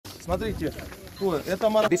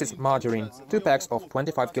This is margarine, 2 packs of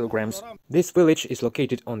 25 kilograms. This village is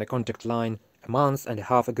located on the contact line. A month and a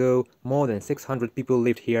half ago, more than 600 people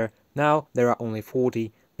lived here. Now there are only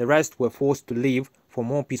 40. The rest were forced to leave for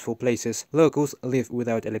more peaceful places. Locals live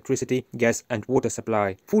without electricity, gas and water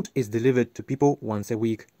supply. Food is delivered to people once a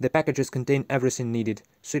week. The packages contain everything needed: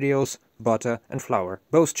 cereals, butter and flour.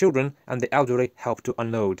 Both children and the elderly help to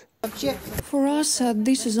unload. For us,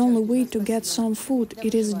 this is the only way to get some food.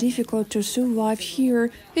 It is difficult to survive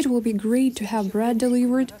here. It will be great to have bread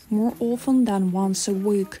delivered more often than once a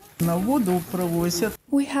week.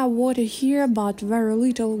 We have water here, but very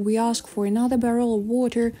little. We ask for another barrel of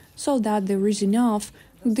water so that there is enough.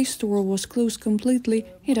 This store was closed completely.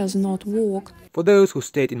 It does not work. For those who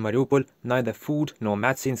stayed in Mariupol, neither food nor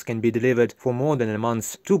medicines can be delivered for more than a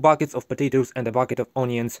month. 2 buckets of potatoes and a bucket of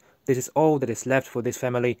onions. This is all that is left for this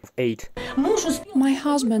family of 8. My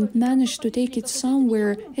husband managed to take it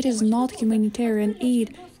somewhere. It is not humanitarian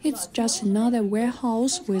aid. It's just another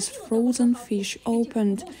warehouse with frozen fish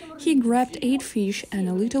opened. He grabbed 8 fish and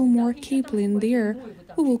a little more capelin there.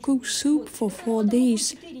 We will cook soup for 4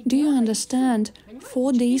 days. Do you understand?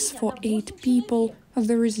 4 days for 8 people.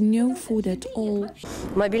 There is no food at all.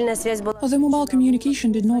 The mobile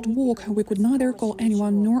communication did not work. We could neither call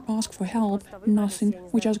anyone nor ask for help. Nothing.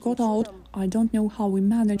 We just got out. I don't know how we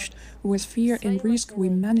managed. With fear and risk, we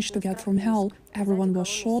managed to get from hell. Everyone was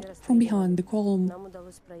shot from behind the column.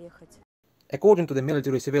 According to the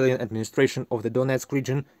military-civilian administration of the Donetsk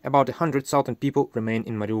region, about 100,000 people remain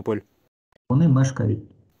in Mariupol.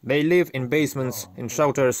 They live in basements, in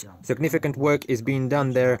shelters. Significant work is being done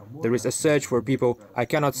there. There is a search for people. I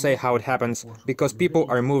cannot say how it happens, because people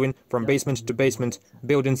are moving from basement to basement.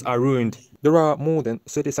 Buildings are ruined. There are more than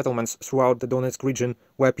 30 settlements throughout the Donetsk region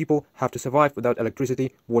where people have to survive without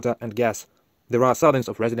electricity, water and gas. There are thousands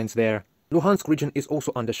of residents there. Luhansk region is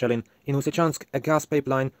also under shelling. In Lysychansk, a gas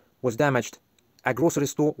pipeline was damaged. A grocery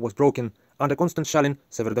store was broken. Under constant shelling,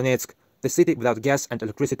 Severodonetsk, the city without gas and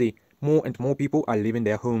electricity. More and more people are leaving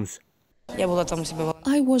their homes.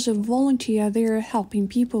 I was a volunteer there helping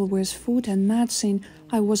people with food and medicine.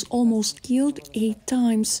 I was almost killed 8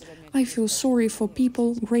 times. I feel sorry for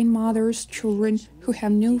people, grandmothers, children who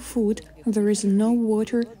have no food. There is no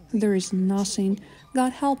water, there is nothing.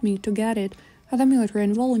 God help me to get it. The military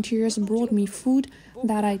and volunteers brought me food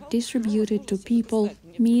that I distributed to people: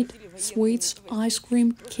 meat, sweets, ice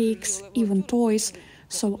cream, cakes, even toys.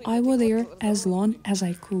 So I was there as long as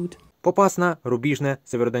I could. Popasna, Rubizhne,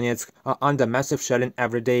 Severodonetsk are under massive shelling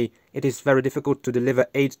every day. It is very difficult to deliver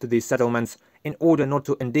aid to these settlements. In order not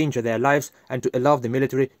to endanger their lives and to allow the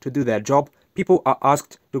military to do their job, people are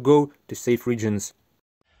asked to go to safe regions.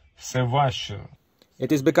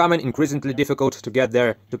 It is becoming increasingly difficult to get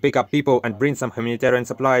there, to pick up people and bring some humanitarian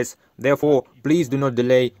supplies. Therefore, please do not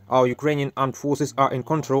delay. Our Ukrainian armed forces are in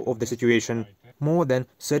control of the situation. More than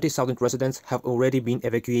 30,000 residents have already been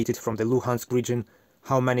evacuated from the Luhansk region.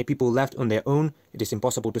 How many people left on their own, it is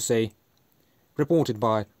impossible to say. Reported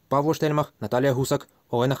by Pavlo Shtelmach, Natalia Husak,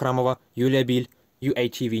 Olena Khramova, Yulia Bil,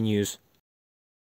 UATV News.